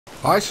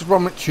Hi, this is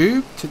Ron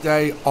McTube.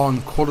 Today on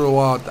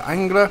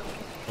theAngler,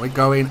 we're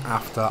going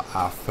after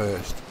our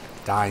first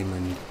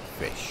diamond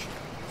fish.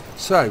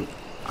 So,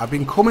 I've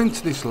been coming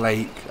to this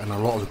lake, and a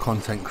lot of the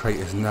content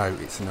creators know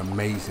it's an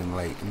amazing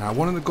lake. Now,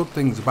 one of the good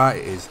things about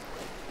it is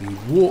the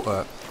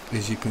water,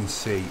 as you can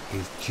see,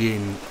 is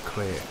gin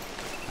clear.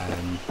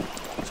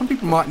 Some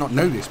people might not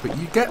know this, but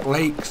you get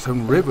lakes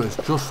and rivers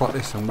just like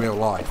this in real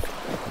life.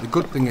 The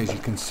good thing is you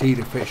can see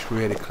the fish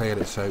really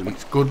clearly, so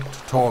it's good to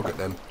target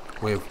them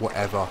with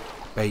whatever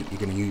bait you're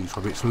going to use,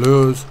 whether it's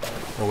lures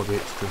or whether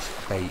it's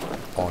just bait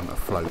on a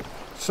float.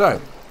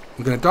 So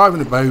I'm going to dive in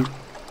the boat,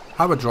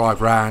 have a drive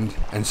round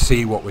and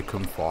see what we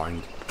can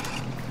find.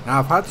 Now,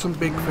 I've had some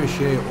big fish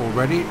here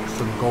already,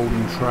 some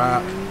golden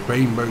trout,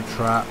 rainbow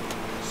trout,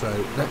 so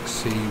let's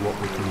see what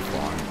we can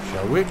find,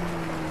 shall we?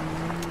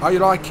 Are you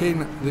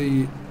liking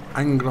the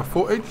angler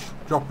footage?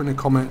 Drop in the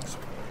comments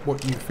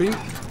what you think.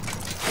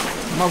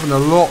 I'm having a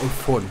lot of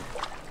fun,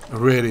 I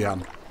really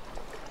am.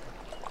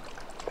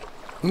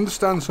 I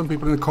understand some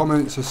people in the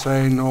comments are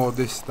saying, oh,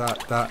 this, that.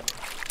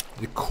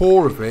 The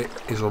core of it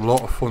is a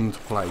lot of fun to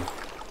play,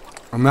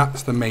 and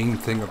that's the main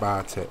thing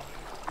about it.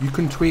 You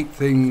can tweak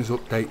things,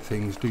 update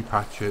things, do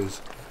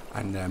patches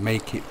and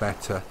make it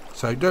better,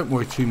 so don't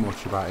worry too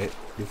much about it.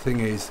 The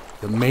thing is,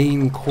 the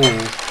main core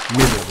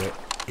middle of it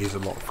is a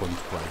lot of fun to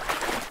play.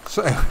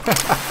 So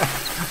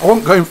I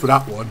wasn't going for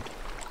that one.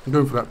 I'm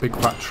going for that big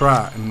fat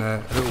trout, and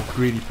a little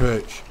greedy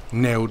perch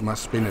nailed my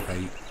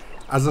spinnerbait.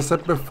 As I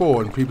said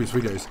before in previous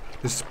videos,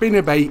 the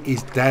spinnerbait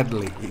is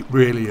deadly. It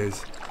really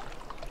is.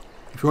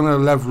 If you want to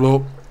level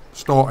up,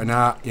 starting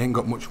out, you ain't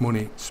got much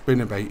money,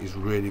 spinnerbait is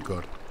really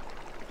good.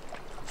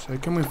 So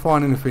can we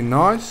find anything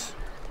nice?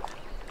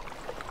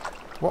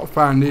 What I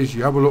found is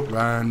you have a look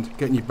round,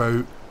 get in your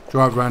boat,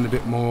 drive around a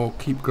bit more,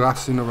 keep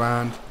glassing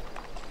around.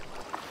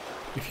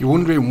 If you're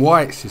wondering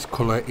why it's this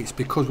colour, it's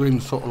because we're in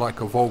sort of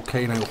like a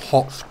volcano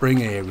hot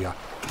spring area.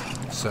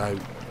 So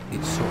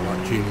it's sort of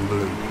like gin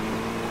blue.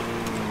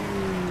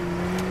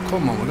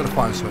 Come on, we're going to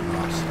find something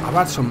nice. I've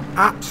had some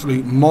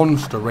absolute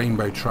monster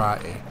rainbow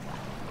trout here.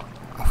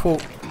 I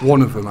thought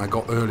one of them I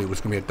got earlier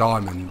was going to be a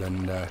diamond,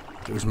 and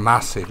it was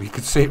massive. You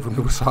could see it from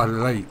the other side of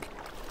the lake.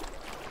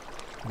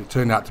 It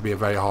turned out to be a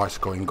very high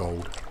scoring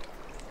gold.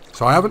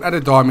 So I haven't had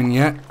a diamond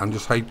yet. I'm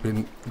just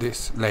hoping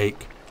this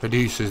lake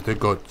produces the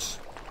goods.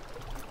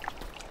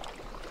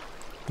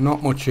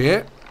 Not much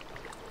here.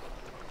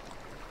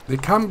 They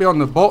can be on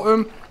the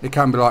bottom, they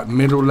can be like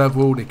middle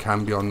level, they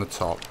can be on the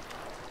top.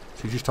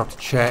 So you just have to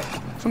check.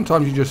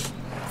 Sometimes you just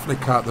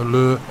flick out the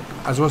lure.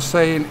 As I was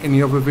saying in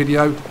the other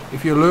video,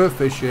 if you're lure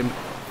fishing,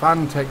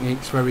 fan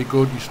technique's very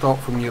good. You start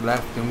from your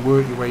left and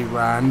work your way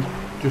round,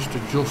 just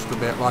adjust a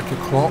bit like a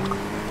clock,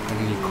 and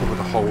then you cover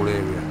the whole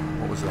area.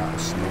 What was that? A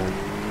small.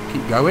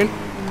 Keep going.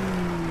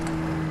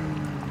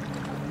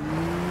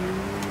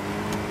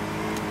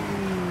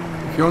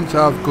 If you want to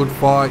have good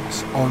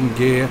fights on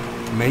gear,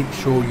 make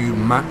sure you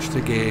match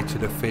the gear to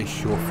the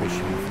fish you're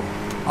fishing for.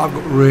 I've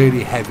got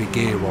really heavy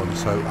gear on,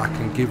 so I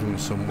can give them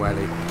some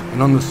welly,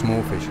 and on the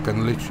small fish I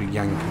can literally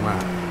yank them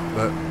out,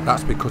 but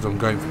that's because I'm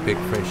going for big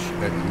fish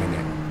at the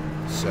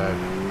minute. So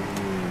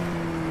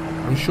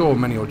I'm sure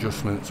many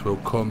adjustments will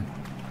come,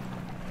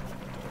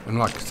 and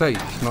like I say,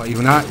 it's not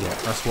even out yet,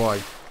 that's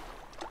why.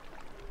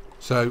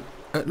 So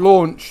at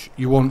launch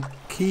you want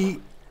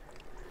key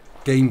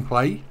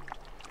gameplay,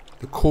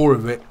 the core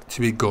of it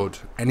to be good,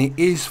 and it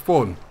is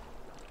fun.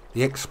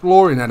 The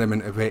exploring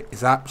element of it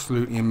is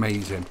absolutely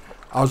amazing.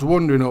 I was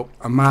wandering up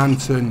a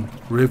mountain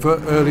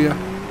river earlier,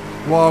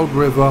 wild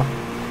river,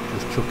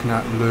 just chucking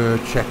out lure,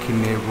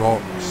 checking near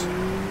rocks,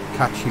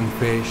 catching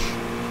fish.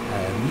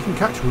 You can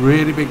catch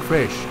really big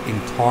fish in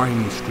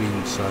tiny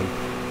streams, so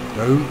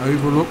don't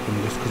overlook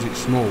them just because it's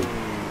small.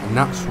 And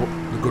that's what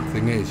the good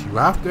thing is. You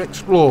have to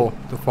explore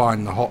to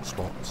find the hot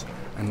spots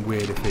and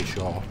where the fish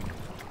are.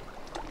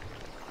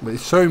 But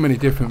there's so many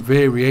different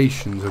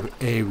variations of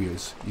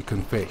areas you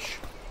can fish.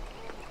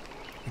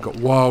 You've got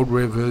wild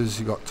rivers,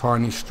 you've got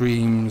tiny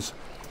streams,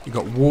 you've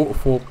got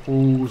waterfall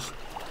pools,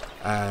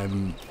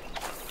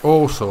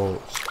 all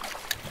sorts.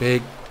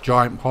 Big,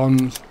 giant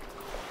ponds.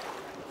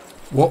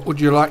 What would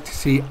you like to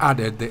see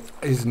added that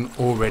isn't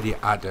already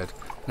added?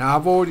 Now,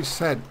 I've already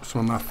said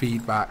some of my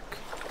feedback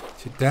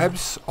to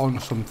Debs on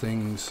some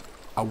things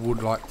I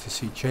would like to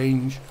see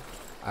change.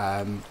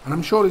 And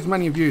I'm sure there's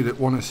many of you that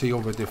want to see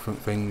other different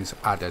things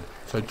added.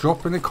 So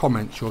drop in the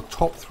comments your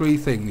top 3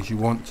 things you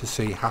want to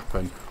see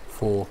happen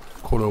for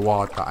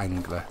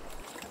theAngler.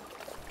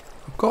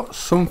 I've got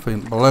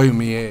something below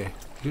me here,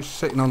 just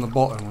sitting on the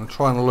bottom. I'm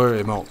trying to lure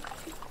him up.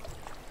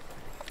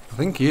 I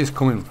think he is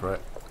coming for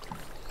it.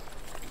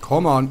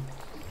 Come on.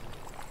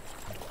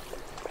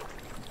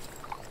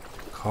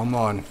 Come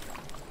on.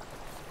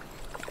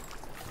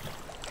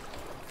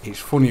 It's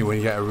funny when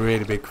you get a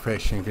really big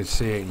fish and you can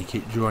see it and you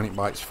keep drawing it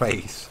by its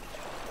face.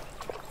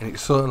 And it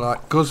sort of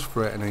like goes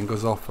for it and then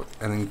goes off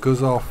and then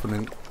goes off and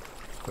then...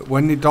 But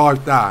when they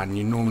dive down,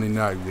 you normally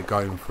know they're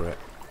going for it.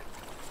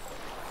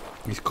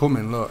 He's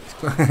coming, look.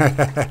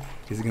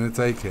 He's going to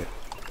take it.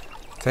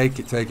 Take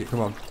it, come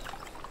on.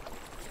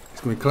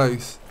 It's going to be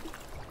close.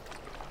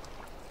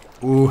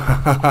 Ooh.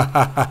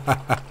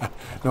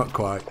 Not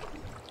quite.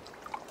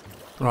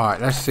 Right,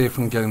 let's see if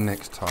we can get him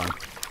next time.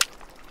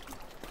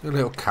 Do a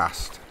little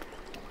cast.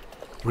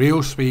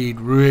 Reel speed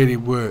really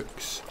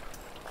works.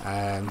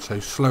 So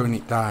slowing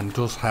it down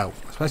does help,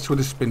 especially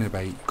with a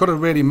spinnerbait. You've got to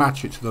really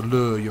match it to the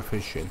lure you're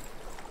fishing.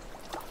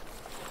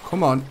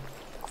 Come on.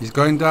 He's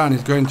going down.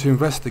 He's going to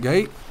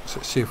investigate. So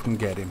let's see if we can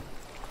get him.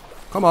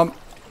 Come on.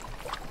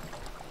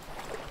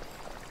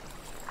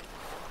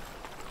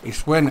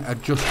 It's when a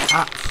just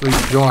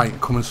absolute giant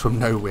comes from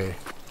nowhere.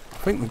 I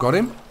think we've got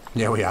him.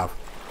 Yeah, we have.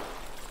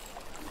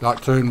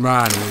 Like turned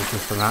round and he's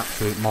just an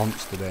absolute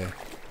monster there.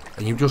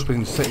 And you've just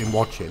been sitting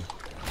watching.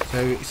 So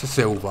it's a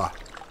silver.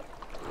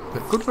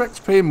 But good for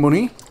XP and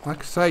money. Like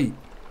I say,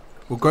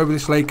 we'll go over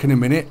this lake in a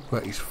minute,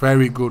 but it's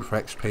very good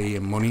for XP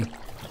and money.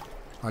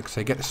 Like I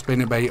say, get the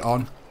spinnerbait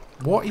on.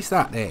 What is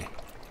that there?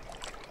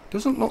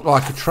 Doesn't look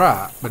like a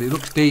trout, but it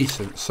looks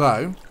decent.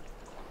 So,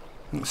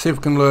 let's see if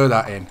we can lure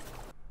that in.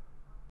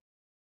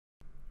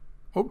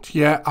 Up to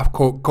here, I've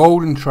caught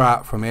golden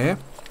trout from here.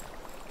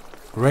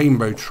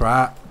 Rainbow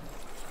trout.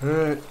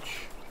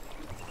 Perch.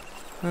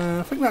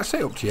 I think that's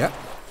it up to here.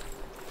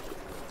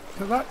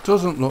 Now that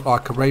doesn't look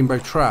like a rainbow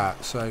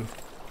trout, so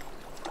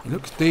it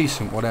looks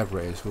decent, whatever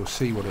it is. We'll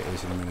see what it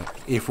is in a minute,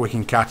 if we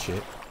can catch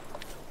it.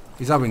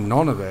 He's having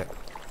none of it.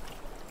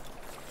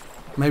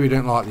 Maybe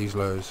don't like these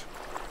lures.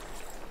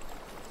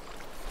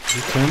 Is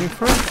he turning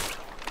for it?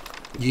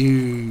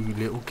 You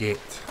little git.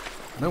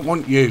 I don't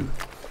want you.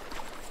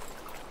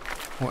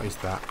 What is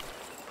that?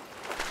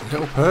 A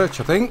little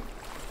perch, I think.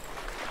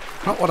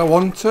 Not what I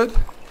wanted.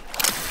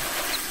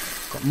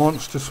 Got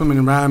monsters swimming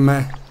around me,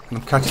 and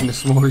I'm catching the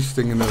smallest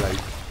thing in the lake.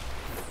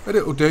 But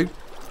it'll do.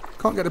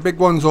 Can't get the big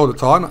ones all the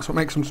time. That's what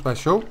makes them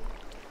special.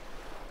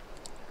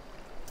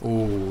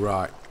 All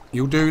right.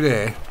 You'll do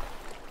there.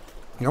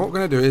 Now what we're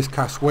going to do is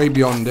cast way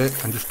beyond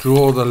it and just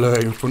draw the lure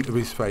in front of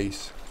his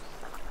face.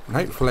 And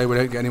hopefully we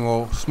don't get any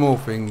more small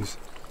things.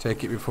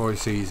 Take it before he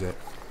sees it.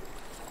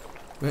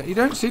 But he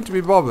don't seem to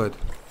be bothered.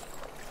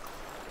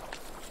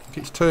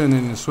 It's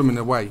turning and swimming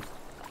away.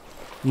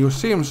 You'll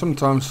see him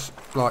sometimes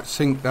like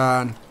sink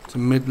down to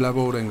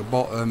mid-level, then the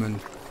bottom and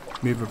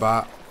move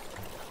about.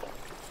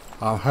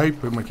 I'm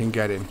hoping we can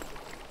get him.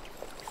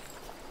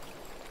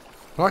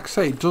 Like I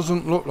say, it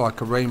doesn't look like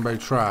a rainbow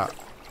trout.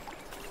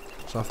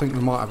 So I think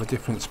we might have a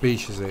different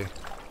species here.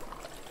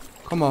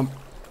 Come on.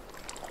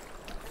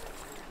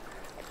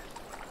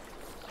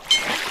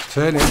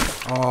 Turn it.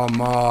 Oh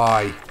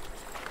my.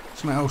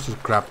 Something else has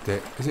grabbed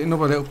it. Is it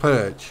another little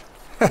perch?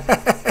 What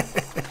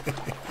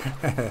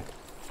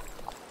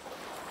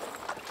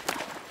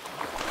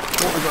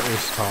have we got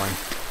this time?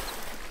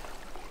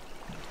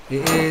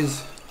 It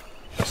is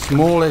the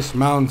smallest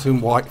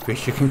mountain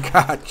whitefish you can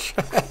catch.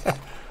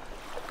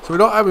 So we're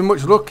not having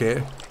much luck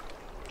here.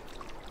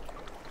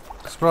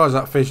 Surprised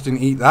that fish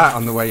didn't eat that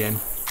on the way in.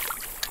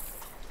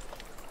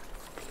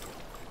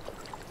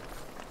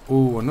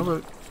 Oh,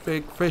 another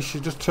big fish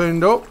has just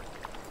turned up.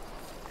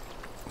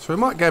 So we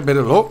might get a bit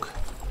of luck.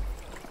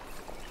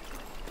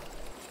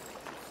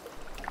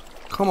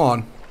 Come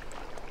on.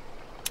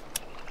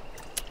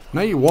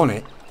 Now you want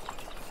it.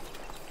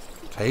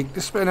 Take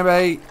the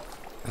spinnerbait.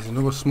 There's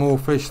another small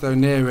fish though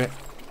near it.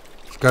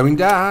 It's going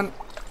down.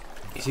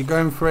 Is he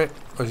going for it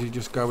or is he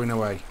just going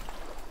away?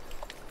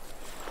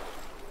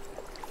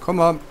 Come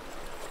on.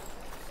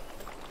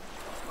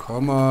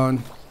 Come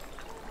on.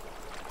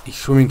 He's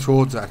swimming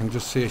towards it. I can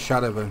just see a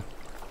shadow of him.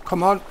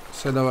 Come on.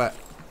 Silhouette.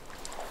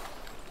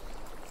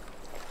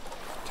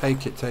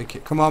 Take it, take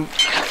it. Come on.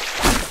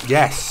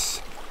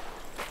 Yes.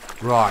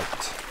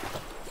 Right.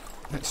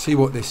 Let's see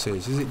what this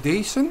is. Is it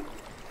decent?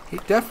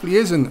 It definitely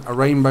isn't a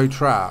rainbow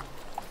trout.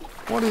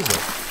 What is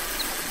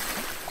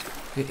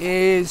it? It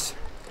is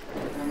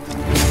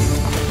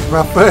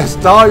my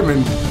first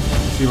diamond.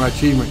 See my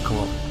achievement come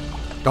up.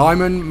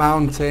 Diamond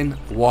Mountain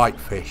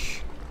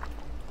Whitefish.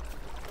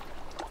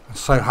 I'm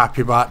so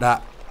happy about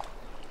that.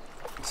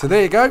 So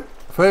there you go.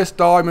 First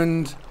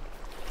diamond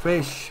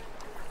fish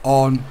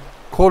on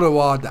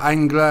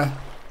theAngler.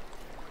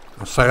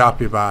 I'm so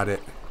happy about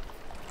it.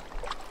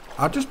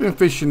 I've just been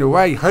fishing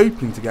away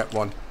hoping to get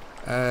one.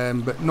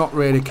 But not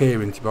really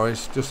caring, to be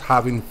honest. Just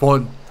having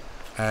fun.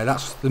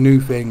 That's the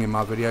new thing in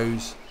my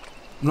videos.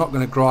 I'm not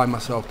going to grind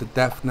myself to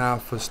death now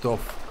for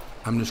stuff.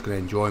 I'm just going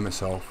to enjoy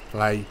myself.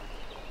 Play.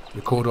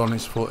 Record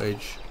honest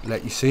footage.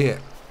 Let you see it.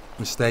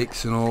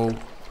 Mistakes and all.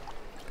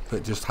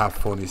 But just have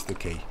fun is the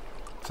key.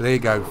 So there you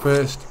go.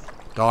 First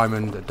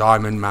diamond, a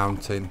Diamond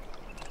Mountain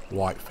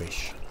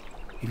Whitefish.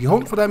 If you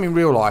hunt for them in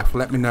real life,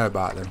 let me know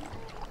about them.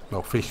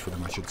 Well, fish for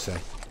them I should say.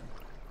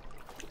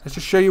 Let's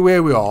just show you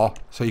where we are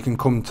so you can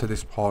come to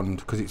this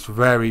pond because it's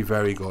very,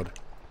 very good.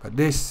 But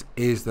this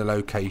is the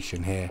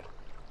location here.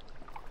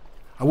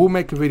 I will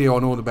make a video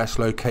on all the best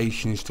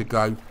locations to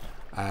go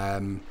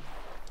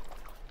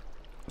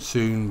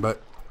soon,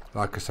 but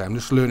like I say, I'm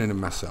just learning them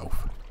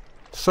myself.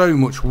 So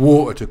much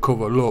water to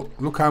cover.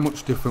 Look how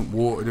much different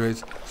water there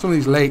is. Some of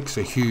these lakes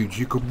are huge.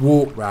 You could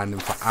walk around them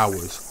for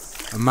hours.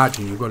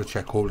 Imagine you've got to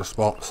check all the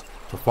spots.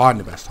 to find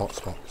the best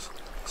hotspots.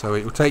 So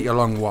it will take you a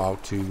long while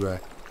to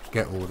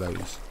get all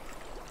those.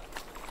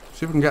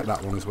 See if we can get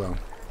that one as well.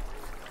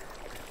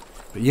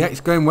 But yeah,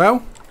 it's going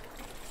well.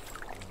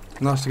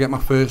 Nice to get my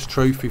first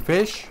trophy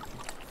fish.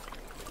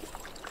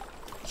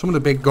 Some of the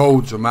big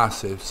golds are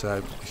massive,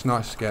 so it's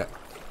nice to get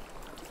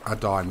a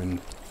diamond.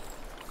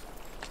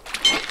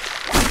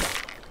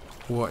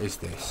 What is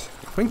this?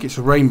 I think it's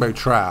a rainbow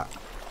trout.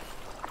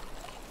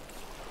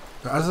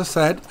 But as I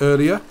said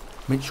earlier,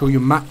 make sure you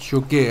match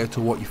your gear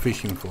to what you're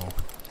fishing for.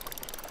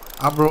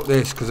 I brought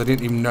this because I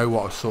didn't even know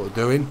what I was sort of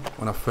doing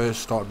when I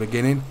first started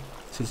beginning.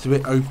 So it's a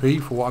bit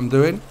OP for what I'm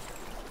doing.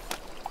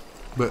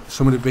 But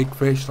some of the big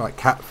fish like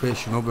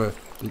catfish and other,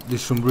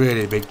 there's some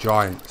really big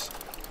giants.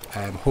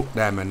 Hook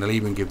them and they'll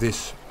even give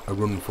this a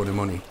run for the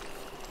money.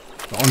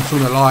 But on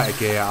some of the lighter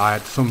gear I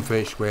had some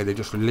fish where they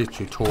just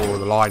literally tore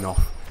the line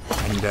off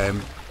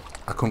and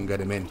I couldn't get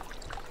them in.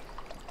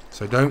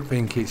 So don't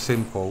think it's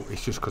simple,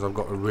 it's just because I've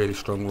got a really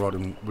strong rod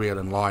and reel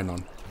and line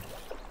on.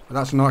 But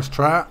that's a nice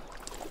trout.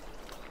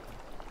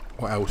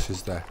 What else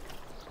is there?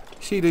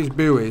 You see these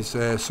buoys,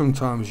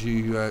 sometimes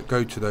you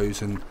go to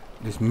those and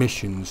there's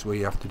missions where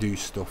you have to do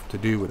stuff to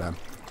do with them.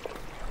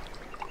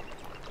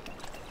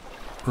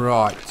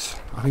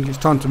 Right, I think it's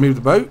time to move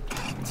the boat,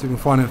 see if we can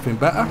find anything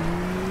better.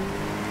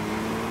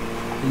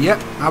 But yep,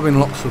 having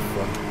lots of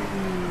fun.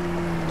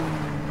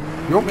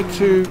 If you want me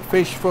to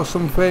fish for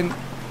something,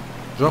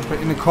 drop it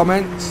in the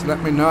comments,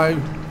 let me know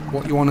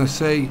what you want to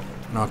see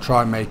and I'll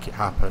try and make it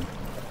happen.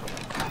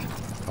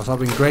 I was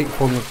having great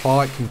fun with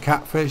pike and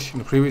catfish in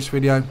the previous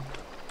video.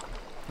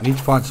 I need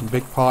to find some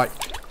big pike.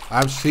 I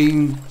have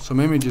seen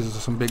some images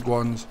of some big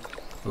ones.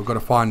 We've got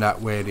to find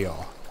out where they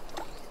are.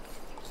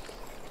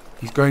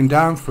 He's going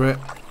down for it.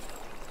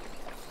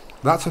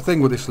 That's the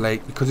thing with this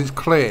lake, because it's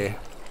clear,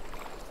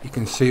 you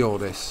can see all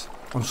this.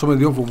 On some of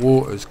the other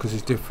waters, because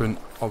there's different,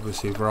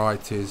 obviously,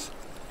 varieties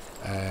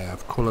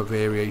of colour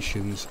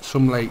variations.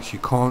 Some lakes you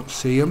can't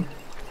see them,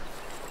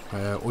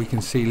 or you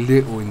can see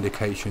little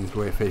indications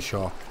where fish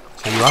are.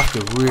 So you have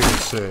to really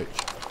search.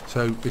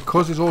 So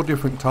because there's all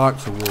different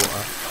types of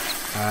water,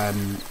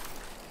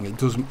 it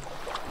does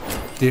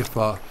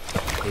differ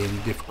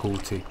in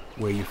difficulty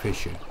where you're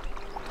fishing.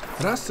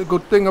 And that's the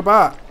good thing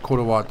about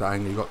Colour Wild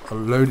theAngler. You've got a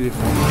load of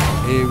different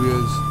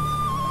areas,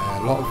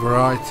 a lot of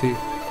variety,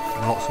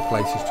 and lots of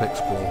places to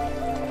explore.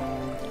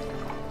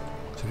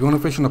 So if you want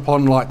to fish on a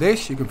pond like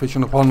this, you can fish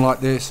on a pond like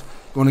this.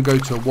 If you want to go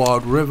to a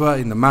wild river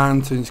in the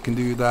mountains, you can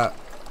do that.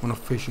 If you want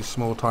to fish a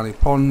small tiny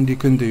pond, you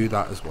can do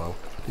that as well.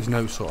 There's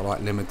no sort of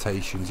like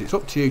limitations. It's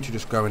up to you to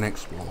just go and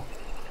explore.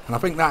 And I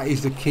think that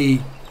is the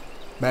key,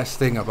 best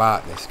thing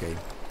about this game,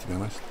 to be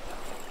honest.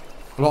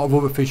 A lot of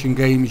other fishing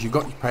games, you've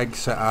got your peg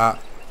set out.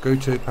 Go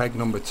to peg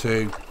number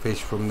 2, fish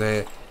from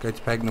there. Go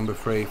to peg number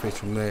 3, fish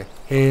from there.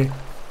 Here,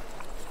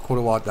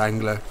 Colour Wild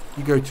theAngler,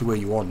 you go to where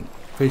you want.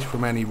 Fish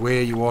from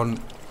anywhere you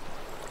want.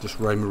 Just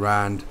roam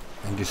around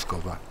and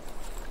discover.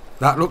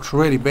 That looks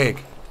really big.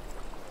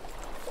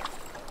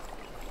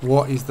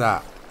 What is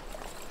that?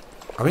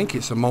 I think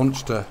it's a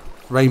monster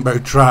rainbow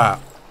trout.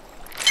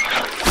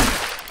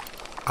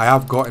 I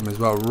have got him as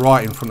well,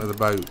 right in front of the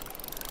boat.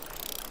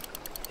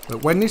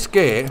 But when this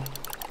gear,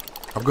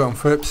 I've got on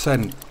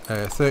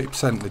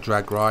 30% the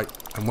drag, right?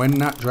 And when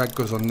that drag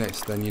goes on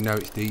this, then you know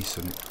it's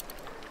decent.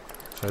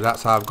 So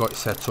that's how I've got it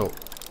set up.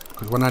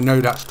 Because when I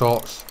know that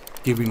starts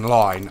giving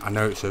line, I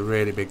know it's a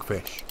really big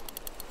fish.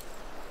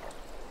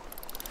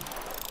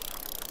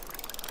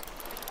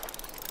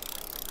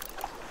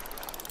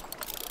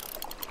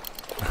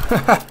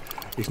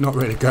 He's not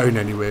really going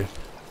anywhere.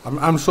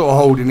 I'm sort of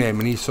holding him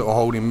and he's sort of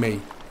holding me.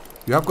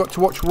 You have got to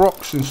watch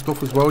rocks and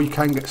stuff as well. You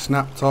can get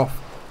snapped off.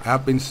 I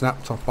have been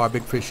snapped off by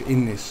big fish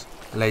in this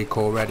lake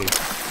already.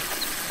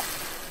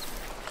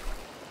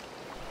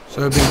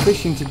 So we've been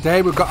fishing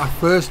today. We've got our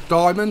first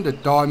diamond, a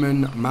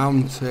diamond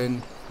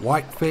mountain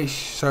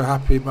whitefish. So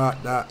happy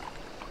about that.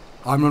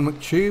 I'm Ron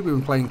McTube. We've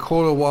been playing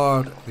Colour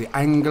Wild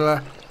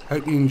theAngler.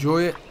 Hope you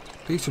enjoy it.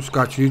 Please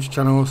subscribe to YouTube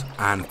channels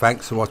and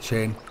thanks for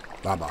watching.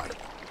 Bye bye.